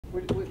We're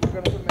going to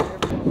put them in every.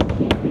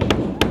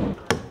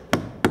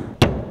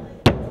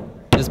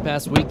 This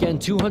past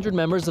weekend, 200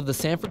 members of the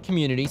Samford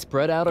community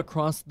spread out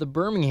across the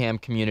Birmingham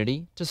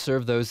community to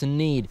serve those in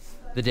need.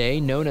 The day,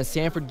 known as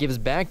Samford Gives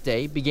Back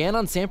Day, began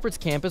on Samford's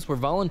campus where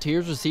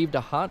volunteers received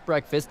a hot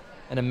breakfast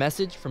and a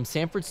message from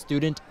Samford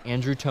student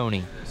Andrew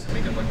Toney.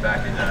 We can look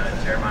back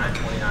at Jeremiah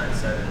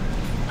 29:7,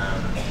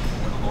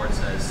 where the Lord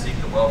says, "Seek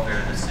the welfare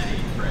of the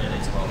city, for in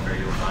its welfare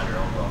you will find your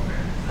own welfare."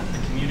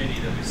 The community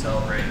that we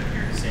celebrate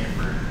here at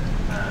Samford,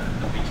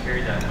 that we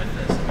carry that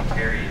with us, and we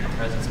carry the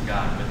presence of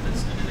God with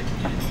us into the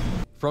community.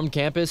 From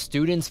campus,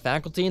 students,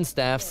 faculty, and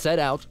staff set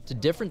out to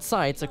different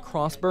sites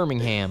across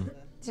Birmingham.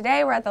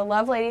 Today we're at the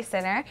Lovelady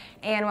Center,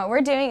 and what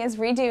we're doing is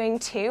redoing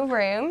 2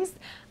 rooms,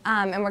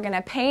 and we're going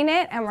to paint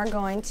it, and we're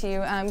going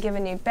to give a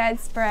new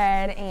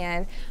bedspread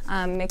and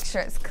make sure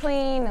it's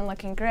clean and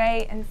looking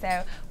great. And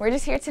so we're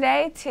just here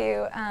today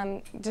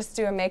to just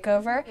do a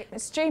makeover.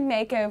 Street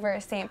Makeover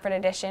Samford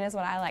Edition is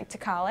what I like to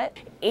call it.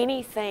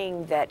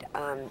 Anything that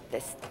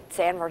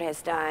Samford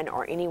has done,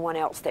 or anyone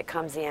else that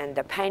comes in,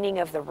 the painting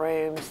of the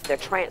rooms, the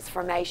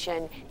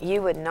transformation,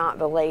 you would not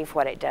believe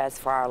what it does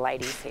for our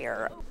ladies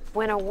here.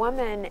 When a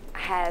woman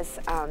has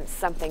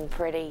something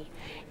pretty,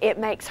 it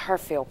makes her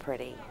feel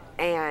pretty.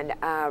 And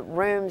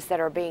rooms that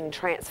are being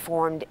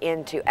transformed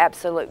into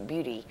absolute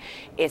beauty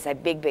is a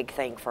big, big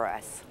thing for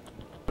us.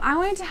 I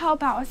wanted to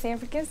help out with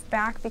Samford Gives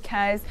Back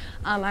because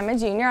I'm a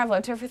junior. I've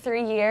lived here for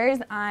 3 years.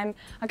 I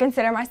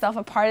consider myself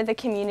a part of the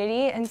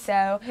community, and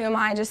so who am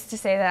I just to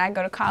say that I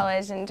go to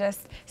college and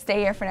just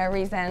stay here for no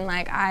reason?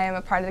 Like, I am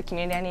a part of the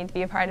community. I need to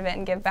be a part of it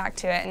and give back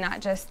to it and not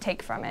just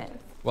take from it.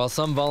 While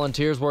some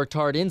volunteers worked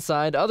hard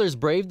inside, others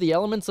braved the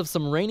elements of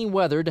some rainy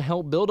weather to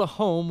help build a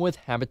home with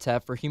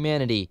Habitat for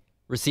Humanity.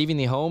 Receiving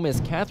the home is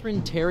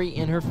Catherine, Terry,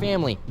 and her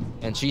family,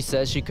 and she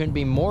says she couldn't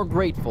be more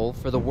grateful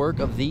for the work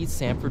of these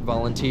Samford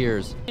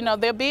volunteers. You know,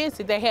 they're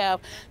busy. They have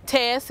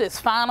tests,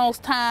 it's finals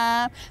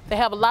time, they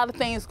have a lot of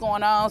things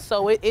going on,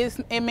 so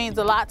it means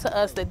a lot to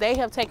us that they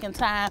have taken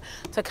time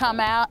to come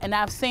out, and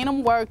I've seen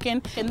them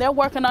working, and they're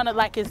working on it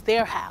like it's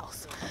their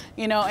house.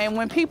 You know, and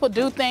when people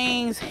do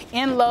things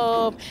in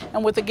love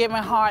and with a giving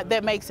heart,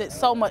 that makes it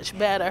so much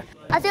better.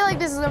 I feel like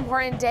this is an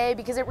important day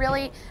because it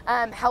really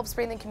helps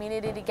bring the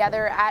community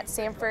together at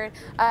Samford.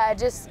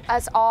 Just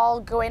us all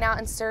going out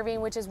and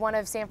serving, which is one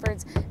of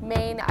Samford's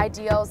main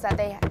ideals that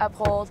they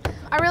uphold.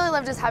 I really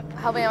love just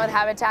helping out with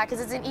Habitat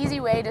because it's an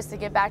easy way just to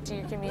give back to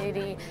your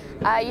community.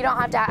 You don't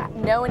have to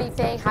know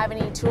anything, have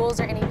any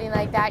tools or anything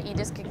like that. You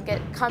just can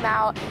come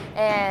out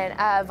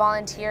and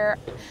volunteer.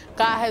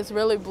 God has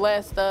really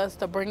blessed us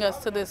to bring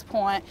us to this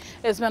point.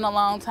 It's been a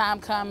long time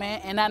coming,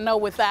 and I know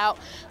without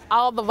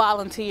all the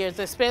volunteers,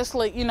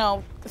 especially, you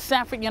know,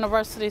 Samford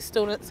University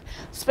students,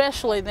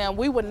 especially them,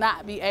 we would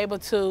not be able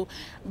to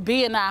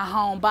be in our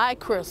home by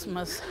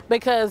Christmas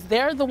because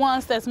they're the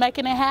ones that's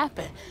making it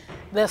happen.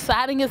 The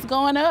siding is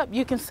going up,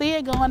 you can see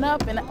it going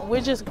up, and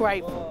we're just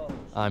grateful.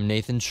 I'm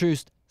Nathan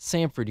Troost,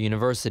 Samford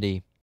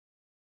University.